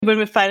When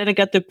we finally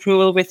got the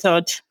approval, we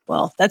thought,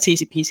 well, that's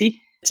easy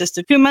peasy. Just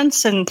a few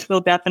months and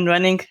we'll be up and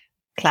running.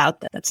 Cloud,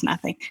 that's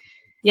nothing.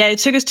 Yeah, it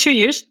took us 2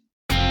 years.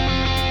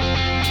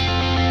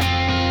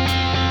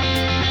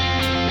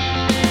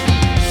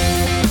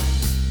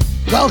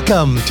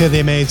 Welcome to the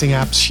Amazing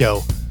Apps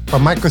Show for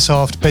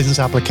Microsoft Business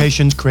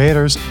Applications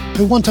creators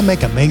who want to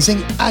make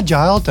amazing,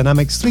 agile,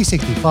 Dynamics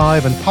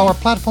 365 and Power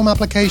Platform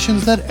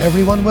applications that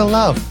everyone will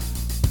love.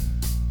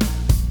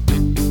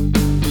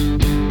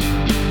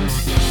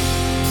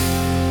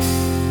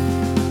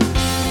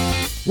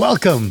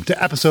 Welcome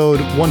to episode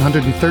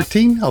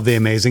 113 of the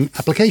Amazing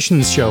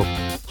Applications Show.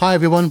 Hi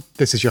everyone,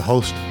 this is your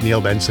host,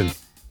 Neil Benson.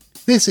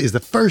 This is the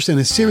first in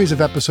a series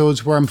of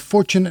episodes where I'm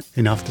fortunate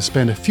enough to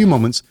spend a few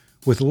moments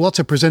with lots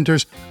of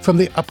presenters from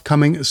the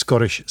upcoming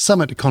Scottish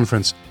Summit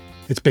conference.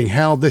 It's being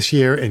held this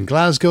year in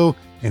Glasgow,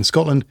 in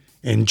Scotland,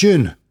 in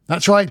June.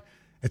 That's right,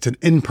 it's an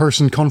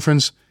in-person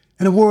conference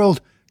in a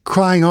world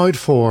crying out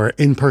for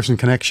in-person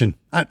connection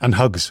and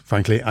hugs,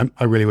 frankly.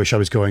 I really wish I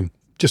was going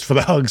just for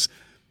the hugs.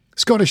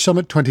 Scottish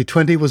Summit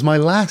 2020 was my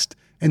last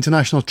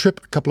international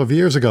trip a couple of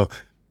years ago.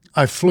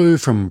 I flew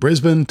from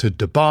Brisbane to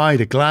Dubai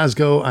to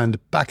Glasgow and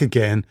back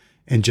again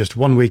in just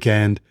one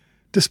weekend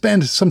to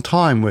spend some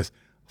time with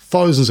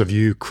thousands of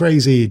you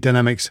crazy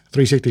Dynamics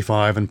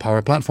 365 and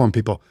Power Platform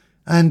people,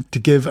 and to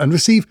give and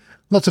receive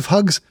lots of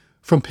hugs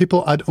from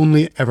people I'd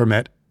only ever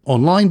met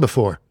online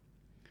before.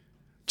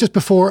 Just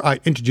before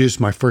I introduce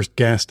my first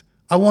guest,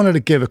 I wanted to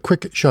give a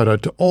quick shout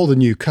out to all the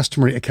new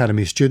Customery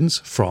Academy students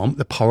from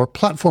the Power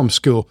Platform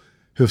School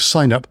who have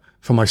signed up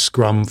for my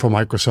Scrum for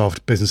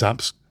Microsoft Business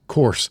Apps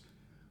course.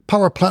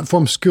 Power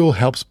Platform School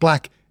helps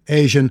Black,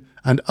 Asian,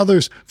 and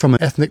others from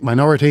ethnic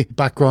minority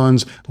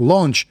backgrounds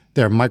launch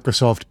their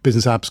Microsoft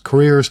Business Apps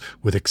careers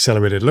with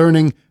accelerated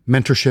learning,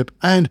 mentorship,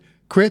 and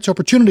creates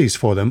opportunities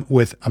for them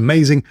with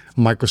amazing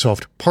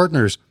Microsoft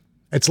partners.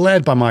 It's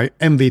led by my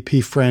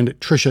MVP friend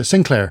Tricia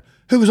Sinclair,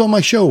 who was on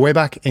my show way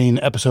back in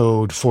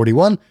episode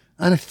 41,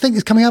 and I think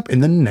is coming up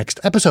in the next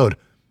episode.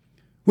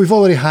 We've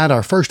already had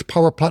our first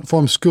Power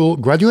Platform School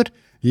graduate,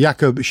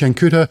 Jakub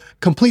Szenkuta,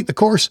 complete the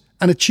course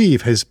and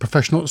achieve his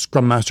Professional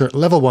Scrum Master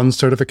Level 1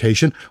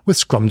 certification with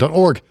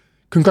Scrum.org.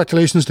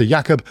 Congratulations to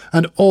Jakub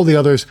and all the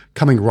others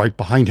coming right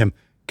behind him.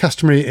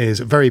 Customery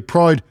is very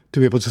proud to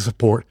be able to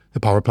support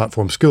the Power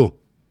Platform School.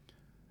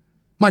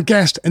 My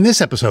guest in this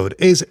episode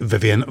is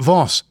Vivian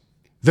Voss.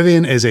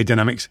 Vivian is a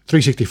Dynamics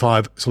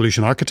 365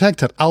 solution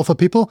architect at Alpha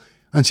People,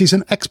 and she's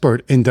an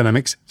expert in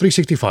Dynamics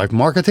 365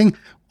 marketing,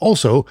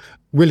 also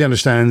really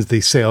understands the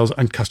sales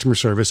and customer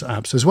service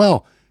apps as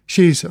well.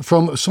 She's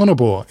from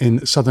Sonneborg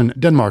in southern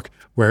Denmark,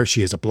 where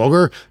she is a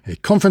blogger, a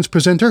conference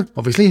presenter,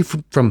 obviously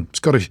from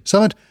Scottish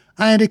Summit,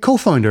 and a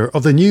co-founder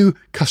of the new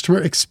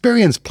customer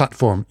experience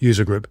platform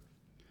user group.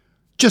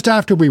 Just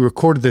after we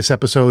recorded this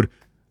episode,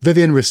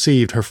 Vivian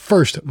received her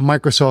first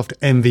Microsoft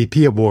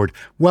MVP award.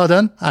 Well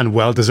done and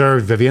well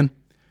deserved, Vivian.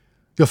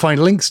 You'll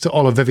find links to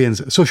all of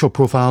Vivian's social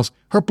profiles,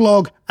 her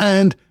blog,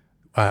 and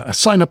a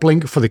sign-up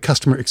link for the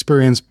customer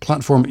experience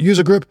platform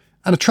user group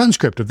and a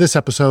transcript of this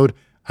episode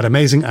at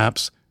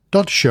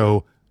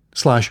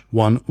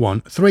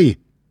amazingapps.show/113.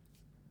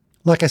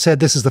 Like I said,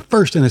 this is the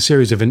first in a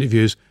series of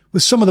interviews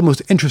with some of the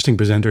most interesting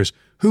presenters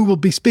who will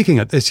be speaking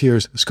at this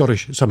year's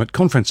Scottish Summit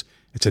conference.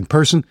 It's in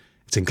person,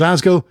 it's in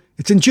Glasgow,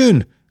 it's in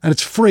June, and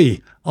it's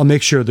free. I'll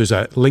make sure there's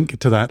a link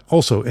to that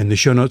also in the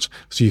show notes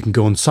so you can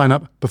go and sign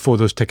up before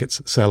those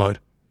tickets sell out.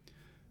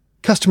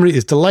 Customery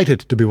is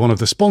delighted to be one of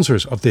the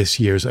sponsors of this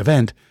year's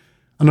event,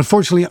 and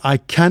unfortunately I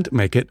can't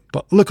make it,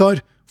 but look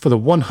out for the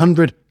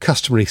 100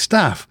 Customery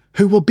staff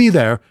who will be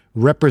there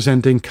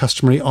representing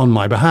Customery on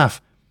my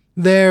behalf.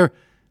 They're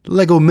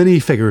Lego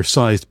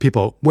minifigure-sized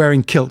people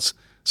wearing kilts,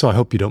 so I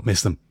hope you don't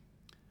miss them.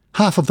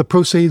 Half of the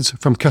proceeds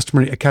from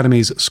Customery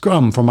Academy's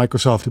Scrum for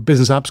Microsoft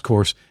Business Apps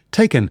course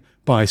taken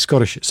by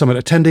Scottish Summit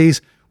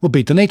attendees will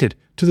be donated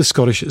to the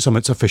Scottish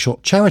Summit's official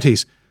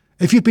charities.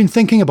 If you've been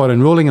thinking about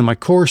enrolling in my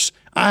course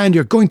and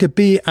you're going to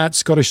be at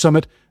Scottish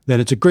Summit, then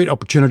it's a great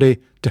opportunity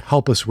to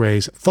help us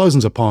raise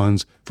thousands of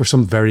pounds for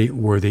some very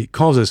worthy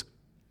causes.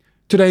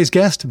 Today's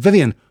guest,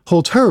 Vivian,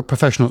 holds her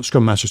Professional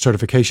Scrum Master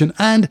certification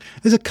and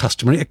is a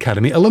Customery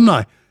Academy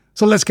alumni.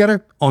 So let's get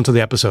her onto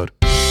the episode.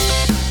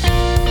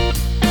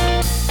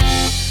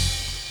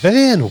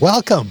 Vivian,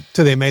 welcome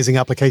to the Amazing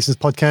Applications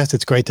podcast.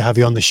 It's great to have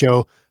you on the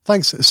show.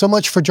 Thanks so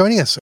much for joining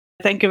us.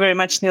 Thank you very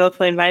much, Neil,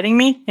 for inviting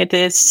me.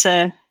 It's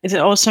an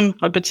awesome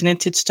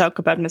opportunity to talk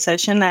about my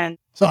session. And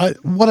so I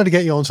wanted to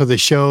get you onto the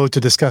show to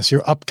discuss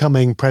your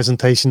upcoming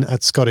presentation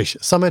at Scottish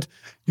Summit.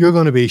 You're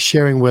going to be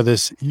sharing with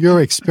us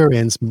your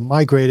experience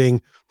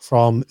migrating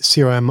from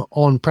CRM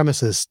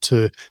on-premises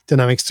to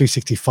Dynamics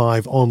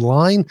 365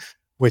 online,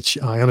 which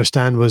I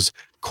understand was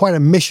quite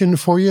a mission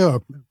for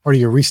you, part of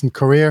your recent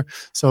career.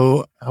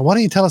 So why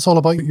don't you tell us all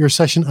about your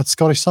session at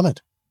Scottish Summit?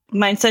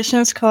 My session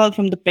is called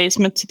From the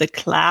Basement to the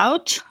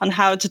Cloud on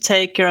how to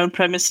take your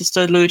on-premises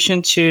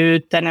solution to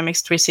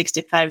Dynamics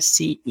 365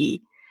 CE.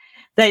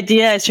 The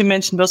idea, as you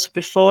mentioned also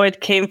before, it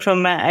came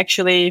from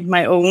actually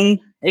my own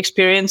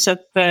experience of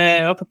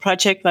a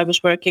project I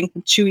was working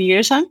for 2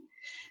 years on.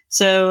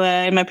 So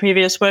in my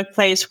previous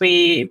workplace,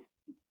 we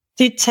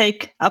did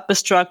take up a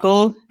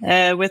struggle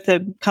with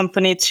the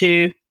company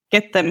to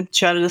get them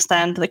to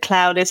understand the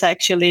cloud is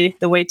actually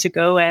the way to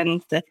go,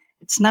 and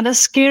it's not as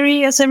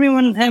scary as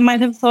everyone might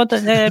have thought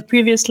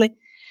previously.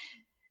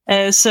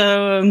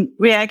 So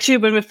we actually,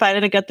 when we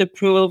finally got the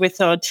approval, we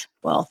thought,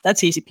 well,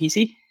 that's easy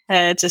peasy.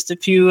 Just a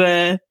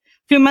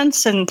few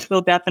months and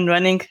we'll be up and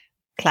running.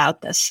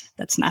 Cloud,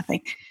 that's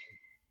nothing.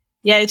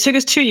 Yeah, it took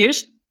us 2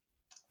 years.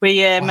 We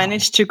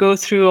managed to go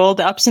through all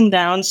the ups and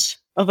downs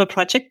of a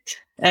project.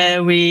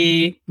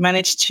 We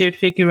managed to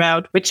figure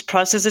out which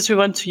processes we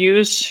want to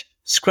use,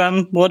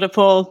 Scrum,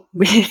 Waterfall,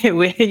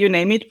 you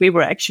name it. We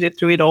were actually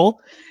through it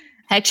all.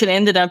 Actually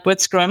ended up with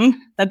Scrum.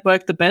 That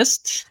worked the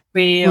best.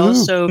 We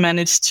also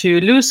managed to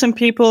lose some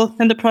people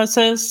in the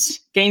process,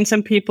 gain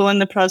some people in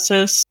the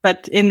process.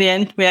 But in the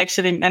end, we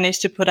actually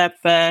managed to put up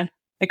a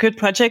good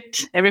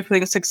project. Everything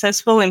was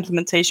successful.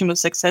 Implementation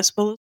was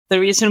successful. The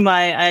reason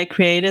why I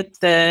created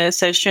the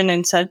session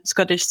in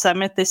Scottish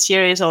Summit this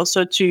year is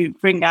also to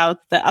bring out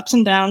the ups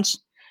and downs.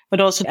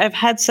 But also, I've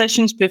had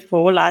sessions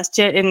before last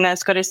year in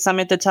Scottish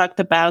Summit that talked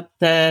about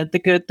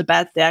the good, the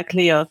bad, the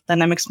ugly of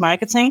Dynamics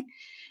marketing.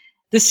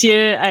 This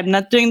year, I'm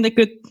not doing the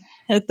good,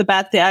 the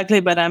bad, the ugly,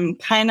 but I'm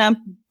kind of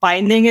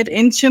binding it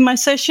into my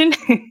session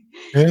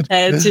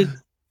to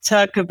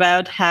talk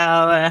about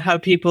how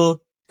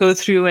people go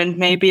through and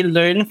maybe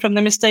learn from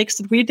the mistakes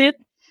that we did,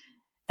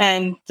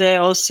 and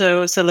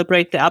also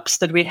celebrate the ups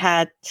that we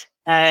had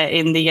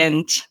in the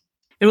end.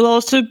 It will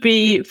also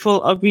be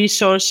full of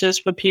resources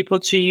for people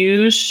to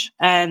use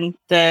and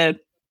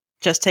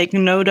just take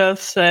note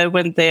of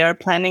when they are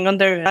planning on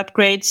their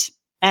upgrades,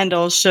 and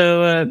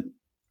also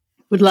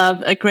would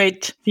love a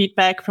great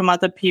feedback from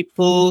other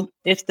people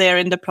if they're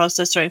in the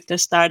process or if they're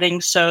starting.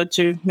 So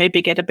to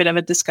maybe get a bit of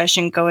a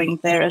discussion going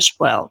there as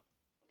well.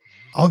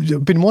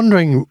 I've been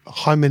wondering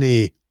how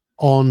many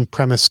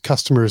on-premise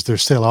customers there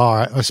still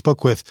are. I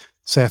spoke with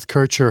Seth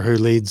Kircher, who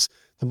leads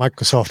the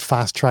Microsoft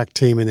Fast Track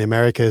team in the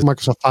Americas.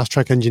 Microsoft Fast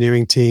Track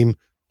engineering team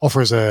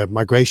offers a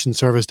migration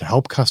service to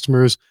help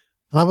customers.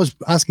 And I was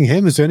asking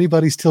him, is there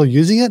anybody still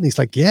using it? And he's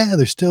like, yeah,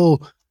 there's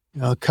still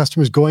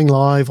customers going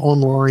live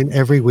online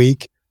every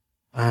week.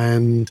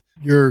 And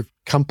your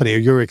company or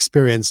your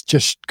experience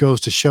just goes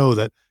to show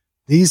that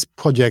these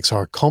projects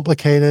are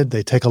complicated.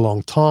 They take a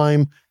long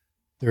time.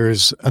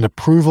 There's an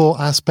approval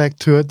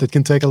aspect to it that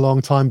can take a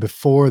long time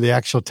before the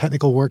actual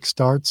technical work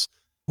starts.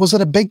 Was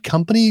it a big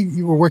company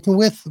you were working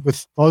with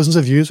thousands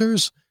of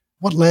users?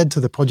 What led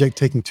to the project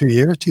taking 2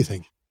 years, do you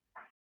think?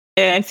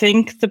 I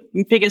think the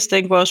biggest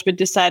thing was we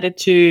decided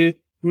to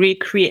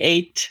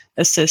recreate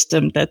a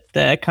system that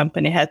the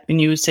company had been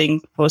using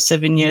for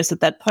 7 years at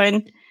that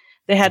point.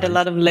 They had a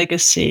lot of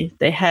legacy.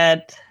 They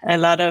had a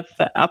lot of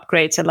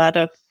upgrades, a lot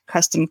of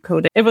custom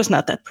code. It was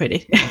not that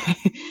pretty.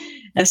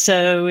 And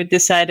so we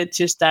decided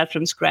to start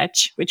from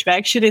scratch, which we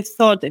actually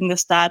thought in the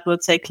start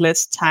would take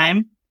less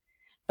time.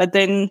 But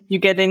then you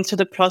get into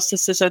the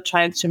processes of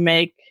trying to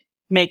make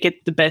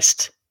it the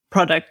best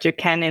product you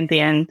can in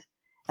the end.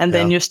 And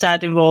then you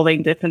start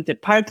involving different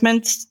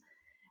departments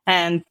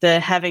and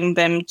having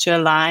them to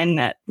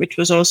align, which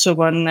was also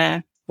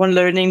one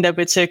learning that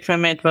we took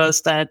from it,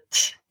 was that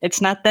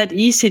it's not that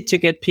easy to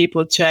get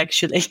people to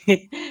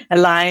actually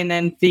align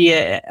and be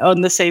on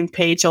the same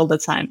page all the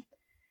time.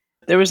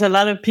 There was a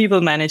lot of people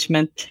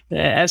management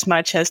as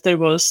much as there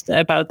was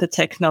about the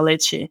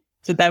technology.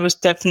 So that was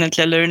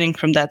definitely a learning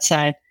from that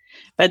side.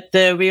 But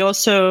we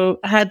also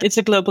it's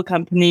a global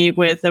company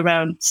with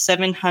around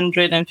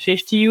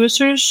 750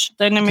 users,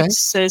 Dynamics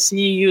CE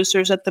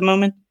users at the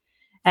moment.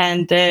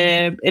 And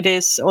it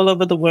is all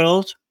over the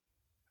world.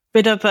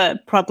 Bit of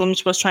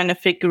problems was trying to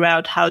figure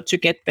out how to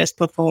get best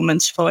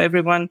performance for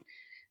everyone,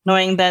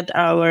 knowing that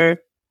our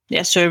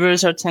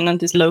servers or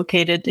tenant is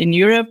located in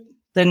Europe.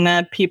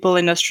 Then people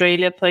in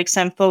Australia, for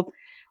example,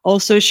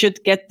 also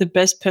should get the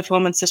best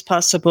performance as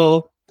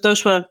possible.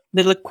 Those were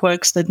little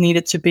quirks that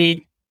needed to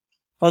be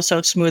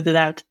also smoothed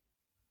out.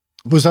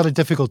 Was that a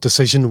difficult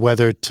decision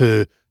whether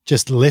to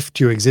just lift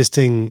your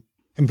existing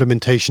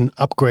implementation,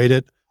 upgrade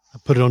it,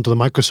 and put it onto the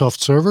Microsoft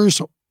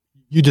servers?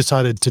 You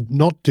decided to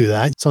not do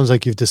that. It sounds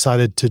like you've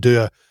decided to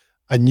do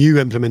a new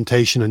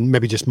implementation and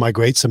maybe just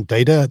migrate some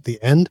data at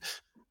the end.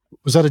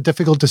 Was that a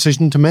difficult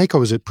decision to make, or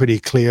was it pretty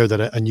clear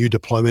that a new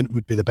deployment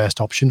would be the best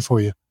option for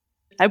you?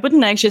 I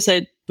wouldn't actually say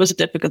it was a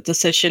difficult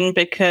decision,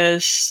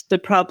 because the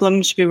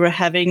problems we were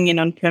having in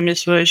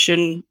on-premise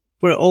version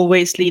were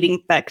always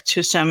leading back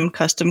to some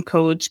custom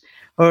code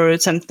or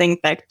something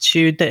back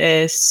to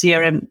the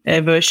CRM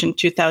version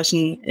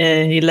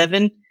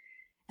 2011.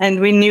 And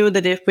we knew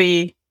that if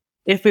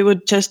we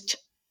would just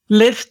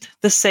lift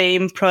the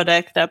same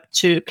product up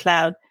to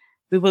cloud,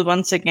 we will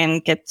once again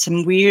get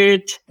some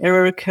weird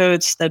error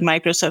codes that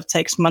Microsoft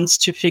takes months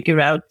to figure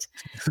out.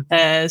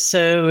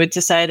 So we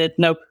decided,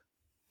 nope,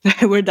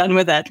 we're done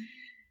with that.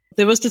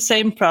 There was the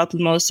same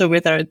problem also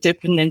with our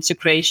different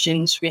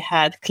integrations. We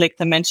had Click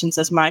Dimensions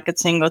as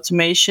marketing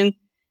automation,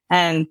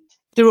 and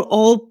they were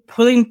all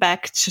pulling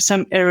back to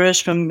some errors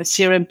from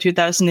CRM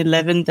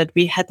 2011 that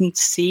we hadn't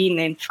seen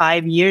in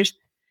 5 years.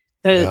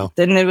 Then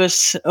it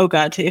was, oh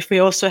God, if we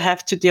also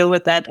have to deal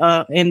with that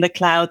in the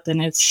cloud, then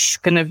it's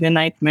going to be a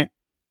nightmare.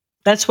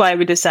 That's why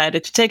we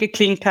decided to take a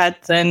clean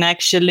cut and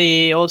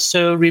actually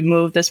also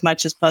remove as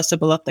much as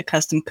possible of the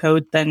custom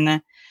code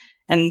then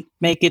and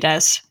make it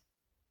as,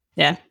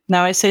 now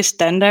I say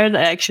standard.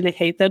 I actually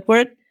hate that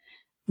word,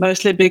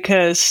 mostly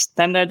because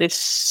standard is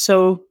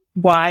so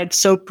wide,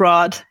 so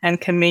broad, and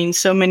can mean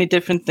so many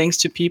different things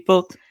to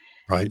people.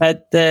 Right.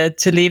 But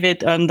to leave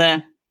it on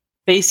the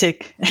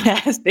basic,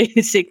 as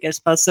basic as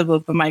possible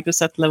for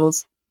Microsoft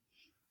levels.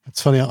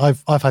 It's funny.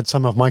 I've had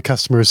some of my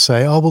customers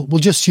say, "Oh, we'll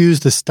just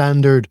use the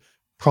standard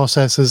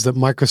processes that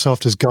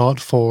Microsoft has got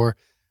for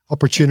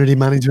opportunity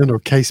management or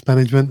case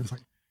management." It's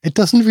like, it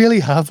doesn't really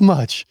have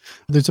much.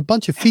 There's a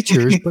bunch of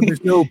features, but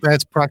there's no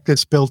best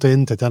practice built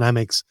into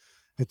Dynamics.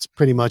 It's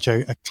pretty much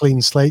a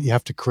clean slate. You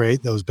have to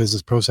create those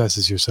business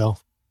processes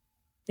yourself.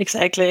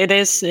 Exactly. It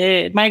is.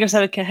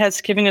 Microsoft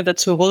has given you the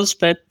tools,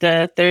 but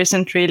there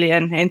isn't really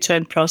an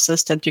end-to-end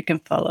process that you can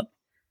follow.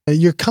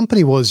 Your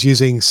company was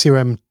using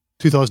CRM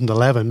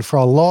 2011 for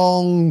a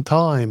long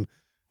time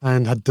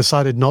and had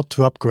decided not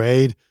to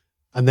upgrade.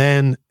 And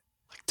then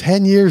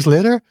 10 years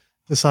later,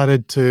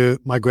 decided to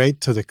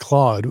migrate to the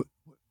cloud.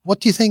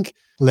 What do you think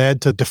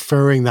led to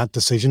deferring that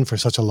decision for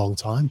such a long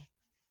time?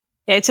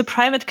 Yeah, it's a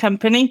private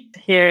company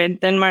here in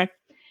Denmark,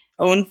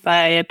 owned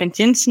by Bent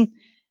Jensen.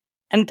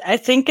 And I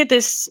think it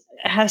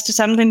has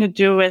something to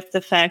do with the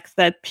fact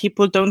that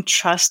people don't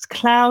trust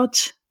cloud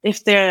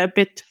if they're a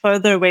bit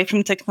further away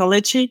from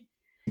technology.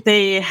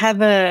 They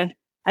have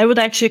I would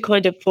actually call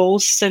it a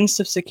false sense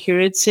of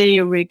security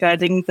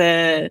regarding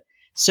the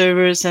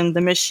servers and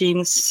the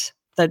machines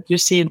that you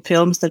see in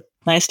films that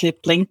nicely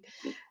blink,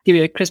 give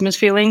you a Christmas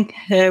feeling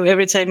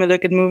every time you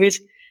look at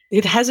movies.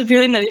 It has a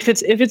feeling that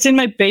if it's in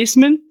my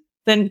basement,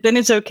 then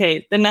it's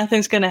okay. Then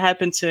nothing's going to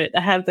happen to it.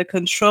 I have the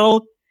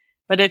control.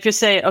 But if you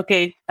say,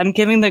 okay, I'm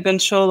giving the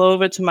control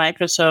over to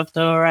Microsoft,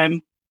 or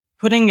I'm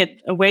putting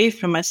it away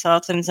from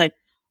myself, and it's like,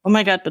 oh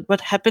my God, but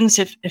what happens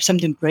if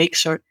something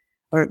breaks, or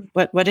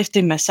what if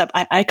they mess up?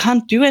 I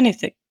can't do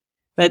anything.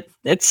 But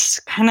it's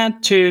kind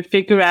of to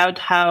figure out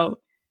how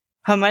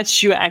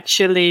much you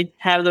actually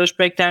have those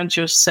breakdowns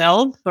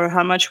yourself, or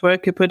how much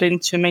work you put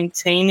into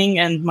maintaining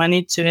and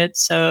money to it.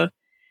 So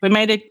we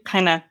made it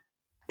kind of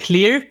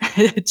clear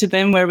to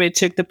them where we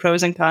took the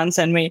pros and cons,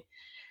 and we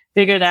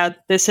figured out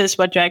this is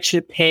what you're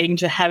actually paying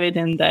to have it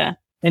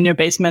in your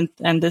basement,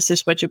 and this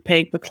is what you're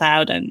paying for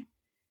cloud. And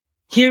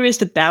here is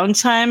the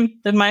downtime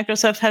that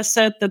Microsoft has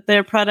said that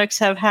their products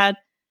have had,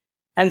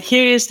 and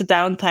here is the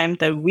downtime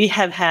that we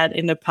have had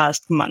in the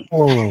past month.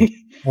 Oh,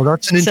 well,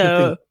 that's an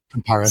interesting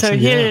comparison. So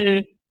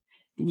here,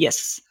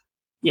 yes.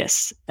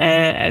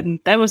 And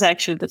that was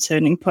actually the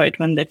turning point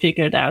when they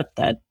figured out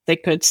that they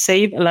could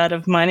save a lot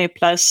of money,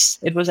 plus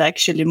it was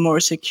actually more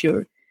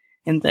secure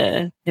in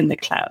the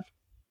cloud.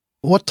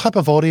 What type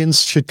of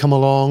audience should come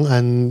along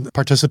and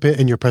participate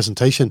in your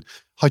presentation?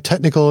 How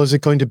technical is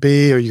it going to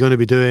be? Are you going to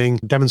be doing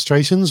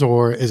demonstrations,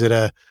 or is it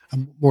a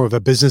more of a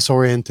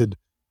business-oriented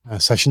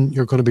session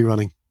you're going to be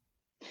running?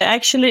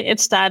 Actually, it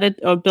started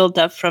or built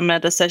up from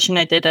the session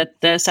I did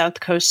at the South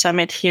Coast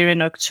Summit here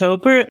in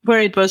October, where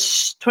it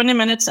was 20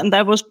 minutes, and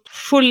that was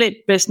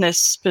fully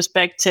business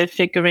perspective,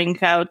 figuring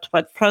out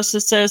what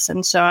processes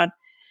and so on.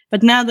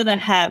 But now that I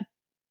have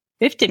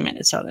 15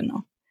 minutes, I don't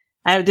know,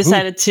 I've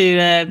decided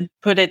to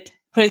put it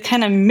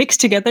kind of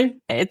mixed together.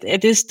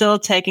 It is still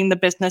taking the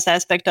business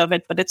aspect of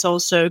it, but it's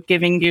also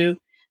giving you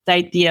the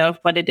idea of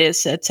what it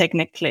is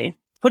technically.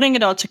 Putting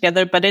it all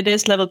together, but it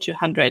is level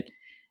 200.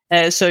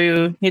 So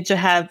you need to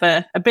have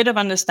a bit of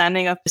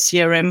understanding of the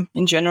CRM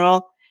in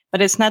general,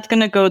 but it's not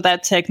going to go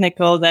that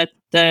technical that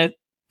the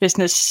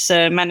business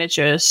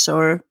managers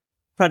or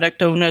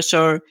product owners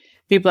or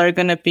people are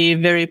going to be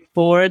very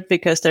bored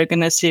because they're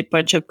going to see a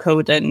bunch of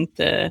code and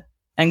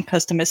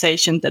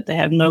customization that they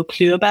have no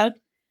clue about.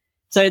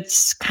 So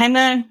it's kind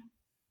of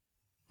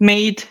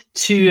made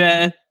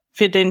to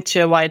fit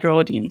into a wider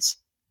audience.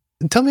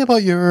 And tell me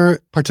about your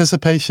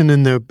participation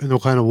in the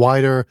kind of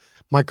wider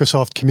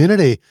Microsoft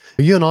community.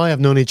 You and I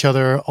have known each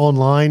other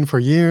online for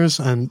years,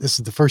 and this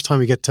is the first time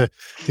we get to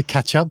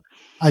catch up.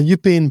 And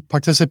you've been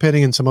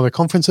participating in some other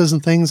conferences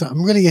and things.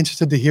 I'm really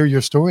interested to hear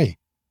your story.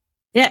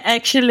 Yeah,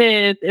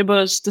 actually, it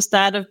was the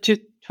start of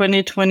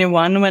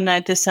 2021 when I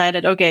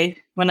decided, okay,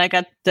 when I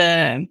got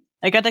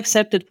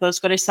accepted for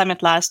Scottish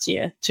Summit last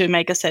year to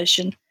make a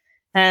session.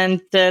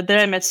 And there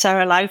I met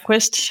Sarah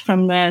Lagerqvist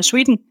from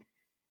Sweden.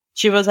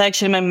 She was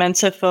actually my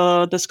mentor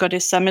for the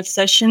Scottish Summit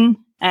session.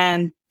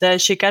 And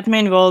she got me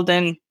involved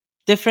in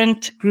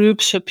different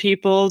groups of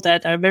people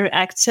that are very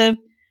active,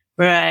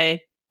 where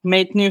I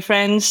made new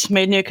friends,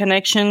 made new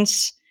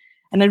connections.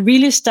 And I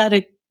really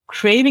started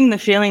craving the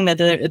feeling that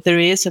there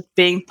is of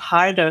being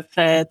part of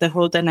the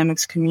whole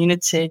Dynamics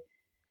community.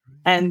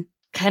 And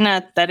kind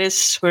of that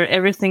is where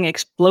everything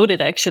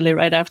exploded actually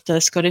right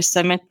after Scottish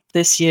Summit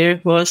this year,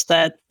 was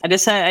that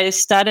I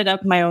started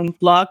up my own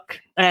blog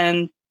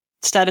and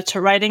started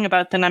to writing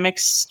about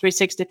Dynamics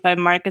 365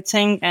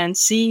 marketing and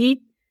CE,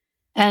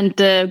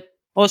 and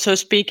also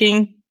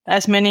speaking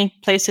as many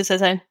places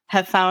as I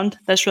have found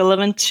that's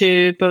relevant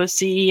to both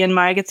CE and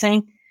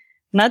marketing.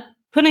 Not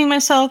putting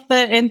myself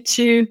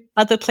into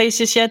other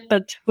places yet,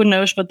 but who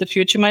knows what the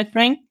future might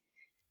bring.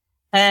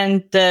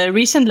 And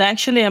recently,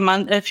 actually,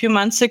 a few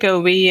months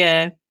ago,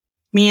 me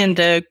and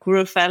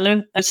Guru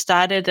Fellow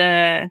started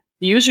a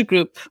user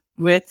group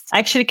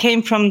actually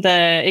came from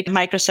the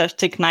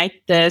Microsoft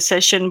Ignite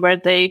session where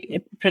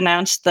they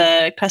pronounced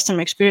the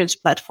customer experience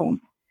platform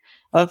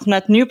of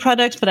not new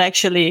products, but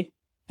actually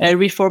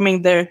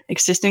reforming their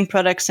existing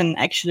products and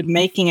actually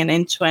making an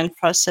end-to-end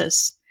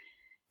process.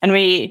 And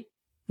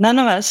none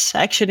of us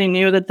actually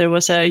knew that there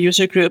was a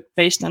user group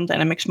based on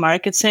Dynamics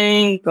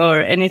marketing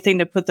or anything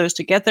to put those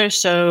together.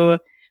 So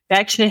we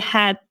actually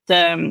had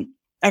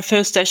our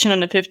first session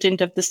on the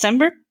 15th of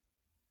December.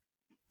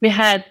 We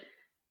had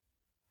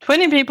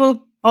 20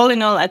 people all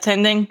in all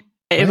attending.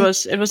 It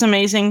was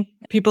amazing.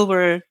 People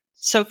were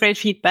so great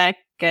feedback.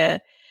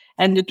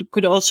 And it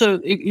could also,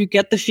 you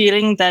get the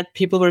feeling that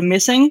people were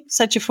missing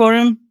such a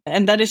forum.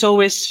 And that is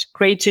always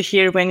great to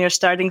hear when you're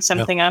starting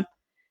something up,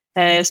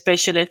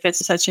 especially if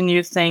it's such a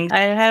new thing. I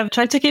have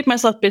tried to keep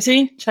myself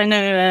busy, trying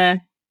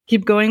to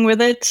keep going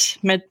with it.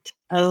 Met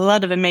a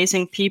lot of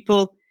amazing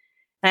people.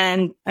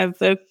 And I've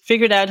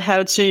figured out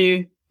how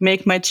to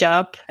make my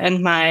job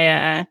and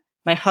my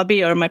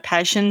hobby or my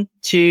passion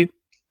to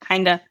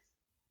kind of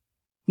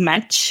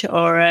match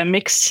or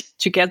mix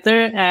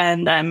together,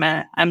 and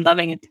I'm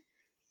loving it.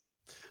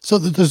 So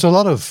there's a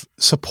lot of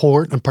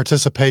support and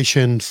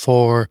participation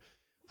for,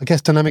 I guess,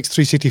 Dynamics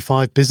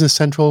 365 Business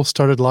Central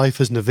started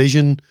life as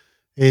Navision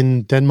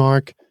in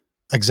Denmark.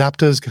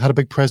 Axapta's had a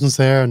big presence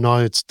there, and now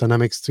it's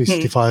Dynamics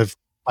 365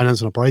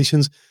 Finance and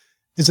Operations.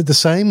 Is it the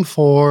same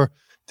for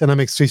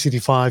Dynamics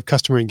 365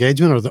 customer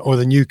engagement or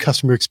the new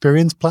customer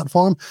experience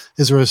platform?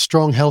 Is there a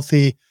strong,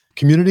 healthy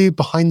community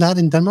behind that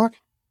in Denmark?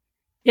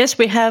 Yes,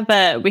 we have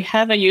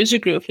a user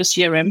group for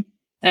CRM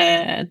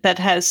that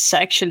has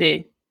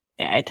actually,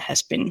 it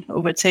has been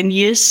over 10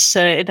 years.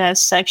 It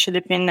has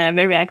actually been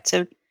very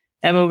active.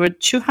 Over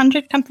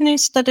 200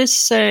 companies that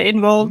is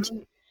involved.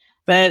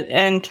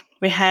 And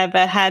we have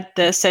had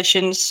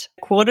sessions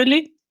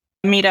quarterly,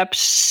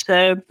 meetups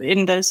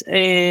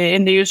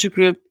in the user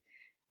group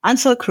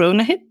until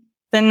Corona hit.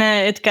 Then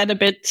it got a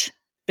bit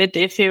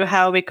iffy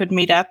how we could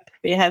meet up.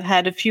 We have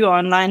had a few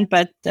online,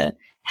 but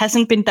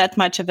hasn't been that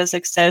much of a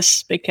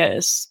success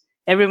because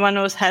everyone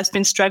has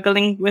been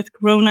struggling with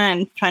Corona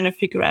and trying to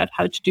figure out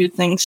how to do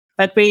things.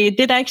 But we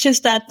did actually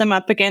start them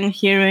up again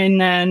here in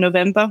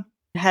November.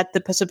 Had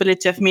the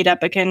possibility of meet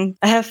up again.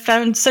 I have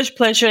found such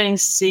pleasure in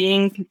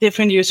seeing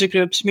different user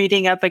groups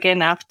meeting up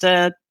again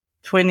after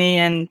 20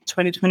 and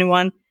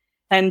 2021.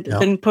 And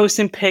then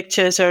posting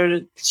pictures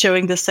or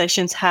showing the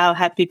sessions how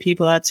happy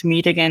people are to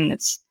meet again.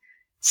 It's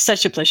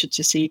such a pleasure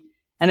to see.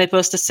 And it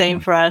was the same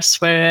for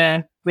us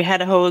where we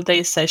had a whole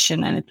day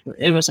session and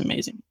it was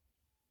amazing.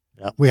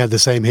 Yeah, we had the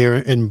same here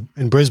in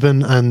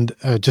Brisbane and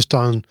just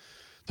on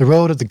the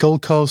road at the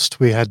Gold Coast.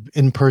 We had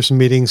in-person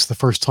meetings the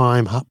first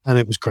time and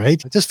it was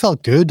great. It just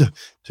felt good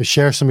to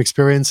share some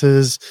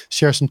experiences,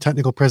 share some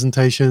technical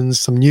presentations,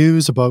 some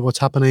news about what's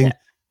happening, and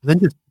then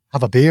just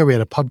have a beer. We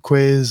had a pub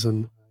quiz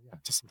and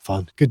just some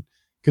fun.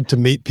 Good to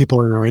meet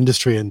people in our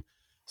industry and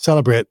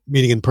celebrate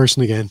meeting in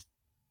person again.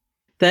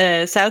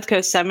 The South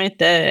Coast Summit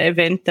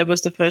event, that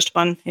was the first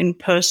one in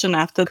person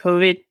after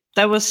COVID.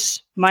 That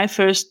was my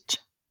first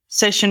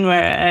session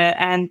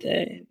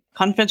and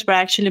conference where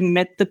I actually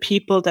met the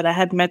people that I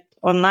had met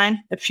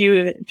online a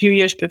few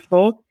years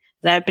before.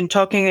 That I've been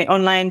talking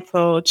online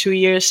for 2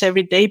 years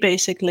every day,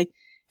 basically,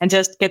 and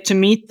just get to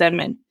meet them.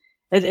 And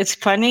it's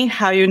funny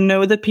how you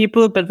know the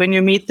people, but when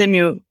you meet them,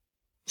 you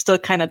still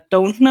kind of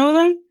don't know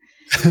them.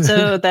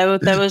 So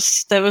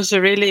that was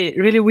a really,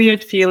 really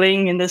weird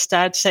feeling in the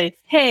start. Say,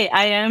 hey,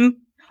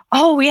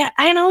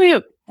 I know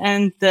you,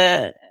 and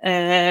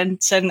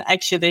then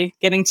actually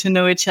getting to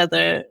know each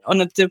other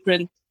on a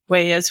different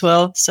way as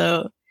well.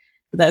 So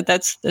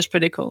that's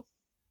pretty cool.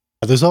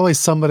 There's always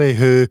somebody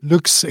who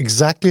looks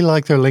exactly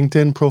like their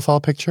LinkedIn profile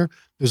picture.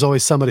 There's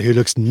always somebody who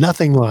looks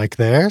nothing like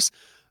theirs.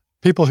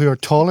 People who are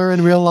taller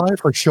in real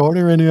life or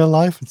shorter in real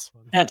life. It's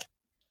funny. Yeah,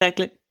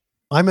 exactly.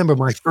 I remember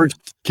my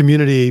first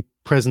community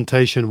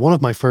presentation. One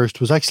of my first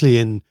was actually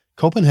in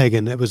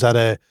Copenhagen. It was at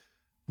a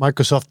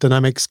Microsoft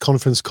Dynamics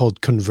conference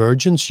called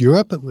Convergence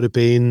Europe. It would have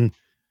been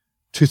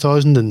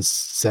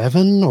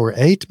 2007 or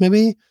 8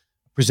 maybe,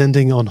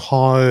 presenting on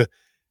how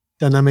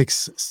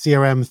Dynamics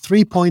CRM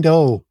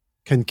 3.0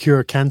 can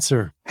cure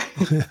cancer.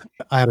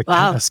 I had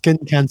a skin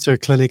cancer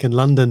clinic in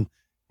London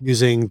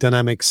using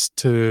Dynamics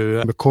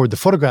to record the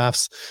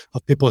photographs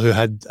of people who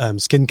had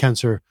skin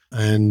cancer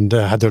and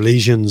had their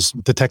lesions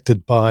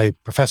detected by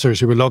professors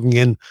who were logging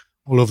in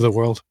all over the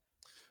world.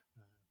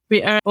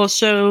 We are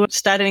also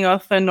starting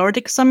off a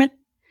Nordic summit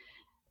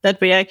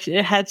that we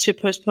actually had to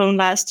postpone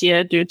last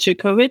year due to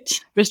COVID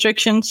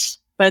restrictions.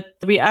 But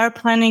we are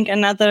planning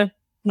another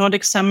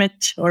Nordic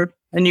summit or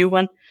a new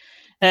one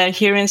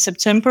here in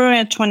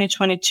September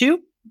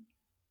 2022,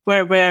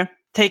 where we're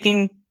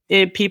taking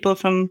people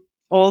from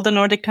all the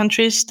Nordic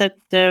countries that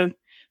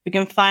we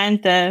can find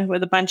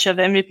with a bunch of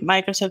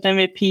Microsoft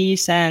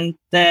MVPs and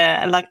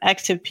like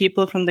active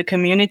people from the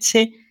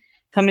community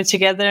coming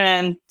together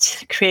and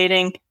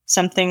creating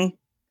something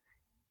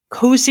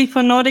cozy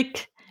for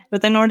Nordic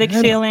with a Nordic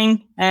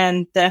feeling,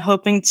 and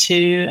hoping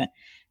to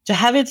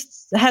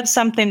have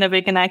something that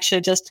we can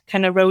actually just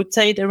kind of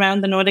rotate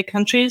around the Nordic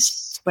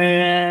countries,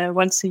 where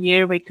once a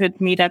year we could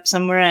meet up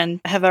somewhere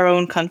and have our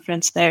own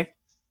conference there.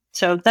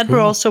 So that We're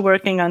also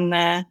working on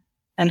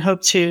and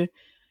hope to,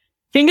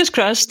 fingers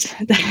crossed,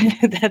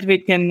 that we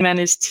can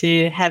manage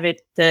to have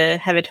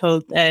it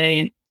hold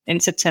in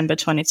September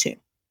 22.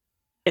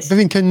 Yes.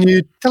 Vivian, can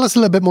you tell us a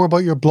little bit more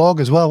about your blog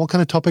as well? What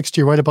kind of topics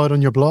do you write about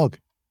on your blog?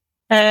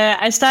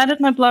 I started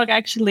my blog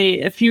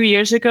actually a few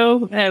years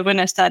ago when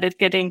I started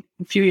getting,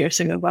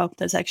 well,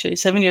 that's actually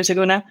 7 years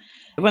ago now,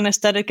 when I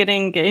started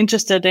getting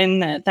interested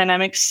in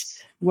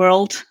Dynamics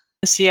world,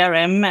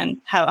 CRM,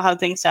 and how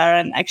things are,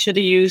 and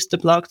actually used the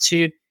blog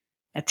to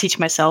teach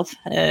myself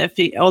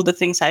all the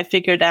things I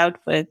figured out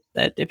with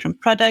different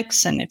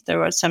products. And if there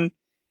were some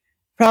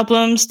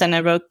problems, then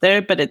I wrote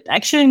there. But it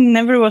actually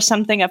never was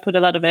something I put a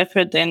lot of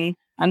effort in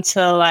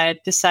until I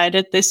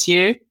decided this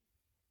year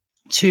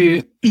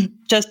to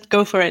just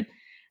go for it.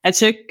 I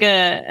took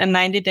a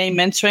 90-day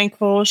mentoring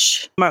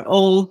course from our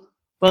all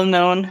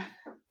well-known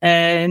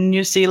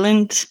New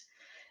Zealand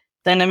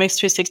Dynamics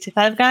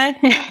 365 guy,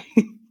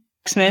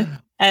 Smith.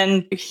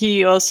 And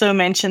he also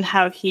mentioned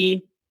how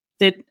his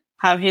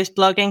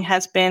blogging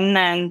has been.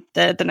 And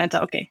then I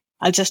thought, okay,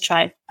 I'll just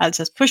try. I'll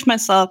just push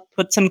myself,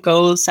 put some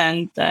goals,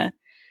 and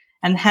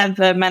have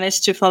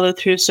managed to follow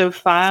through so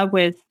far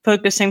with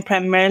focusing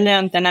primarily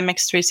on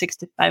Dynamics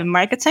 365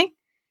 marketing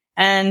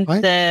and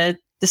the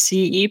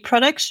CE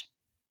products,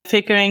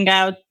 figuring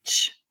out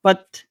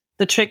what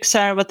the tricks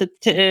are, what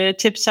the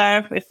tips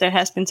are, if there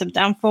has been some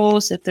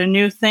downfalls, if there are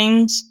new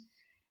things.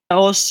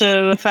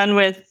 Also fun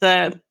with,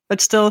 but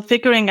still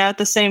figuring out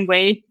the same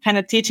way, kind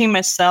of teaching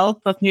myself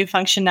of new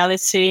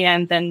functionality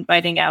and then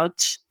writing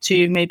out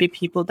to maybe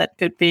people that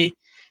could be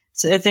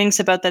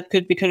things about that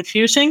could be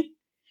confusing.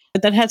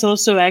 But that has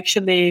also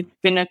actually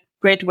been a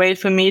great way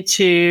for me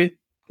to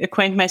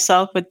acquaint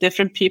myself with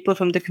different people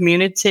from the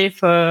community.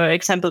 For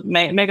example,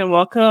 Megan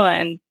Walker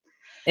and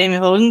Amy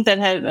Holden, that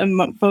have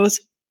both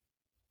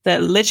the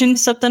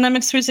legends of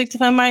Dynamics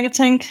 365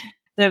 marketing.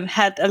 They've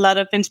had a lot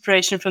of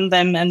inspiration from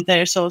them, and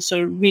there's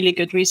also really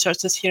good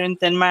resources here in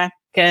Denmark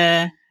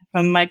from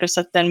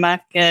Microsoft Denmark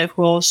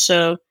who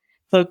also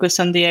focus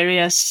on the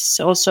areas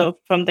also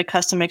from the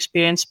customer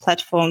experience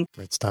platform.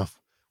 Great stuff.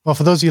 Well,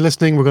 for those of you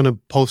listening, we're going to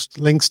post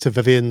links to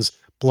Vivian's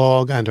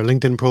blog and her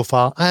LinkedIn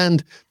profile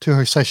and to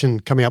her session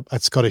coming up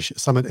at Scottish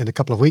Summit in a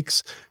couple of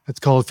weeks. It's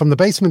called From the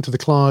Basement to the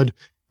Cloud,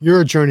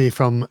 Your Journey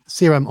from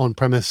CRM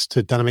On-Premise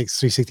to Dynamics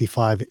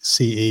 365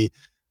 CE.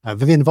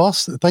 Vivian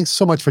Voss, thanks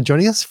so much for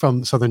joining us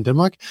from Southern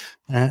Denmark,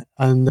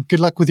 and good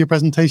luck with your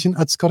presentation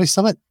at Scottish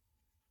Summit.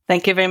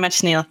 Thank you very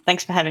much, Neil.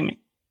 Thanks for having me.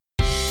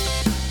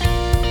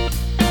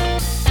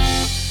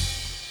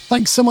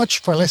 Thanks so much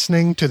for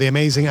listening to the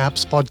Amazing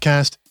Apps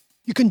podcast.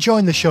 You can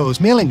join the show's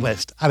mailing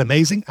list at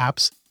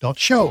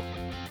amazingapps.show.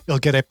 You'll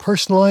get a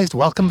personalized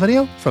welcome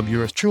video from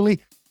yours truly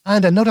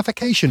and a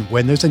notification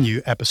when there's a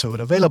new episode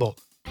available.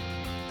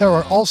 There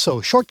are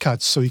also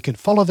shortcuts so you can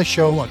follow the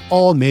show on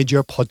all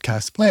major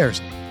podcast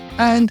players.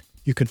 And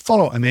you can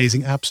follow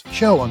Amazing Apps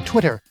Show on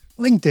Twitter,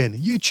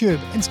 LinkedIn, YouTube,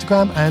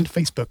 Instagram, and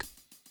Facebook.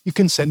 You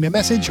can send me a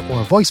message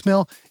or a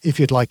voicemail if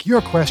you'd like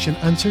your question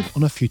answered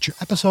on a future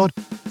episode,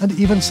 and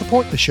even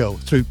support the show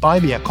through Buy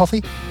Me a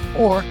Coffee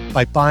or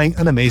by buying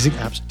an Amazing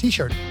Apps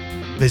t-shirt.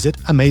 Visit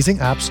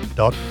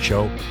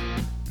amazingapps.show.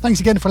 Thanks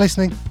again for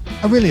listening.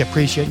 I really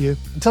appreciate you.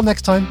 Until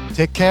next time,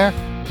 take care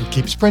and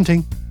keep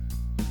sprinting.